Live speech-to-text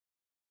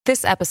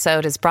This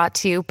episode is brought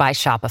to you by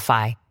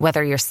Shopify.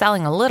 Whether you're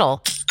selling a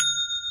little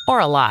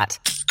or a lot,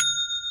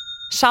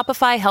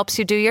 Shopify helps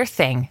you do your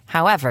thing,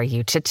 however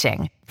you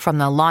cha-ching. From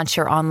the launch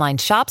your online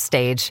shop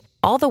stage,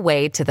 all the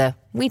way to the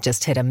we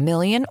just hit 1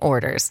 million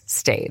orders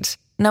stage.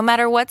 No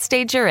matter what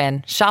stage you're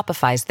in,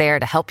 Shopify's there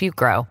to help you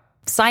grow.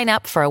 Sign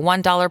up for a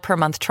 $1 per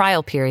month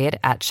trial period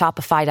at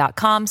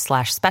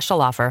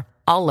shopify.com/special offer,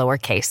 all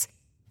lowercase.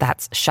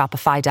 That's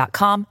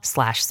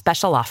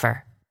shopify.com/special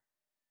offer.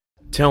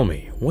 Tell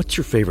me, what's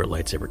your favorite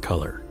lightsaber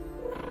color?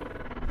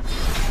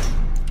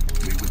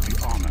 We would be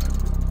honored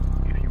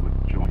if you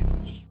would join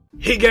us.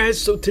 Hey guys,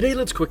 so today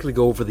let's quickly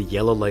go over the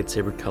yellow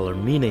lightsaber color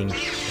meaning and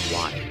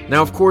why.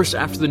 Now of course,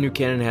 after the new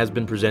canon has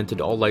been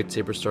presented, all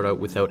lightsabers start out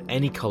without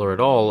any color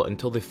at all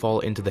until they fall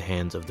into the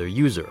hands of their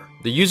user.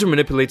 The user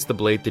manipulates the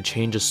blade to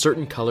change a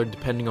certain color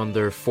depending on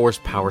their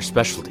force power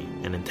specialty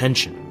and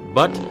intention.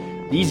 But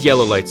these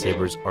yellow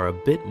lightsabers are a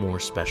bit more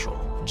special.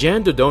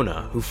 Jan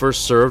Dodona, who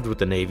first served with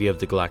the Navy of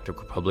the Galactic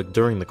Republic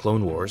during the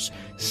Clone Wars,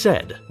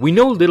 said, "We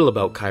know little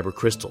about Kyber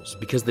crystals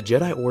because the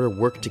Jedi Order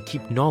work to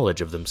keep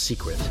knowledge of them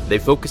secret. They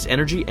focus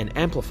energy and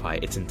amplify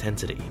its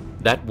intensity.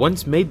 That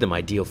once made them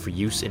ideal for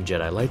use in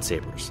Jedi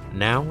lightsabers.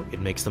 Now it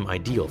makes them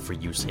ideal for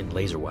use in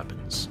laser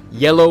weapons."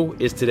 Yellow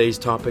is today's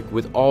topic,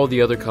 with all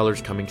the other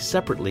colors coming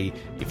separately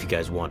if you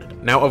guys wanted.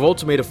 Now I've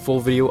also made a full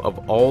video of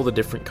all the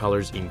different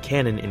colors in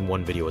canon in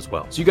one video as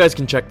well, so you guys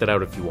can check that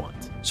out if you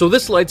want. So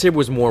this lightsaber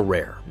was more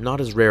rare.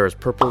 Not as rare as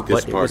purple,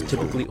 but it was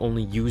typically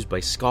only used by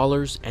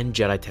scholars and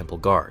Jedi Temple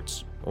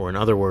guards, or in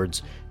other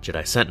words,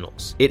 Jedi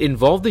Sentinels. It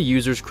involved the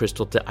user's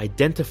crystal to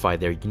identify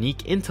their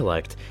unique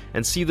intellect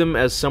and see them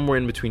as somewhere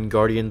in between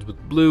Guardians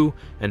with blue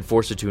and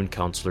Force-attuned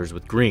Counselors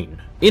with green.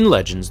 In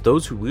Legends,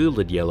 those who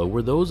wielded yellow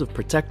were those of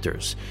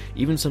protectors,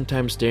 even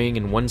sometimes staying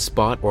in one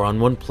spot or on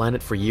one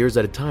planet for years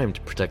at a time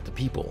to protect the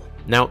people.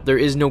 Now, there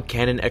is no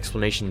canon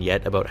explanation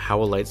yet about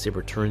how a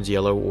lightsaber turns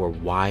yellow or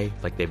why,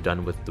 like they've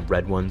done with the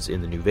red ones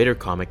in the New Vader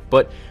comic,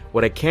 but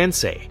what I can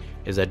say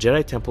is that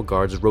Jedi Temple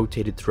guards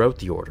rotated throughout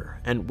the Order,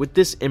 and with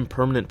this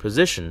impermanent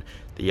position,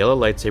 the yellow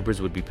lightsabers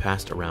would be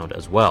passed around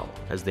as well,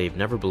 as they've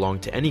never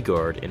belonged to any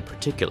guard in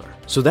particular.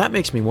 So that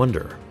makes me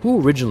wonder,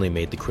 who originally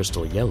made the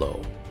crystal yellow?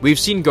 We've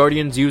seen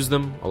Guardians use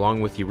them, along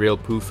with Yarael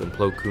Poof and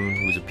Plo Koon,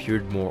 who's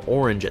appeared more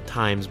orange at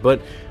times,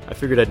 but I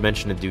figured I'd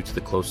mention it due to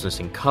the closeness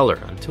in color,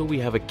 until we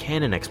have a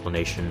canon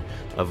explanation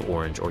of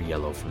orange or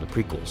yellow from the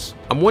prequels.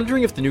 I'm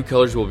wondering if the new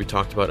colors will be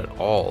talked about at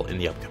all in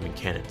the upcoming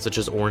canon, such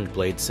as orange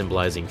blades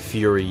symbolizing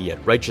fury yet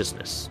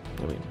righteousness.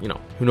 I mean,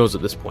 who knows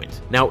at this point.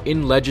 Now,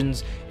 in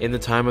Legends, in the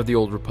time of the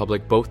Old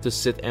Republic, both the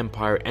Sith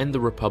Empire and the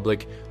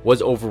Republic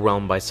was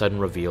overwhelmed by sudden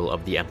reveal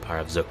of the Empire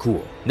of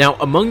Zakuul. Now,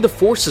 among the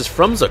forces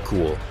from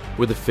Zakuul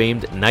were the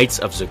famed Knights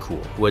of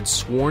Zakuul, who had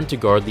sworn to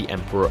guard the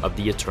Emperor of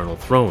the Eternal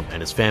Throne and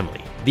his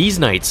family. These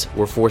knights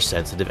were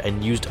force-sensitive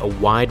and used a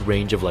wide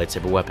range of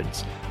lightsaber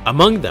weapons.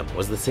 Among them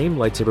was the same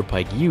lightsaber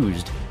pike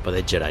used by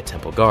the Jedi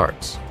Temple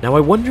guards. Now I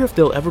wonder if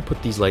they'll ever put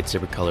these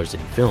lightsaber colors in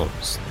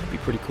films. That'd be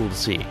pretty cool to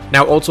see.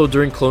 Now also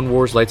during Clone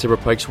Wars, lightsaber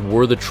pikes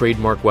were the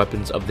trademark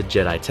weapons of the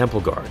Jedi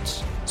Temple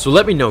guards. So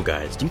let me know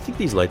guys, do you think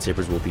these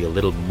lightsabers will be a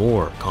little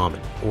more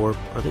common, or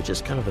are they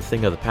just kind of a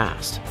thing of the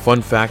past?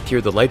 Fun fact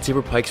here, the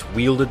lightsaber pikes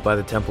wielded by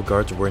the Temple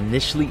guards were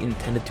initially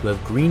intended to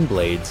have green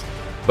blades,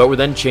 but were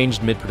then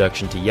changed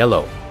mid-production to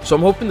yellow. So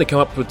I'm hoping to come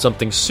up with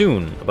something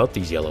soon about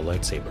these yellow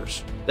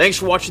lightsabers. Thanks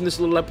for watching this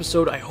little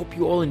episode, I hope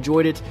you all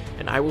enjoyed it,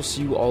 and I will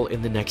see you all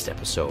in the next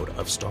episode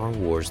of Star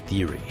Wars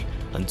Theory.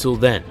 Until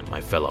then, my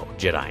fellow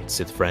Jedi and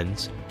Sith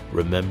friends,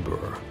 remember,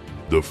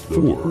 The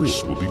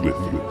Force will be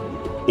with you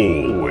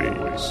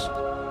always.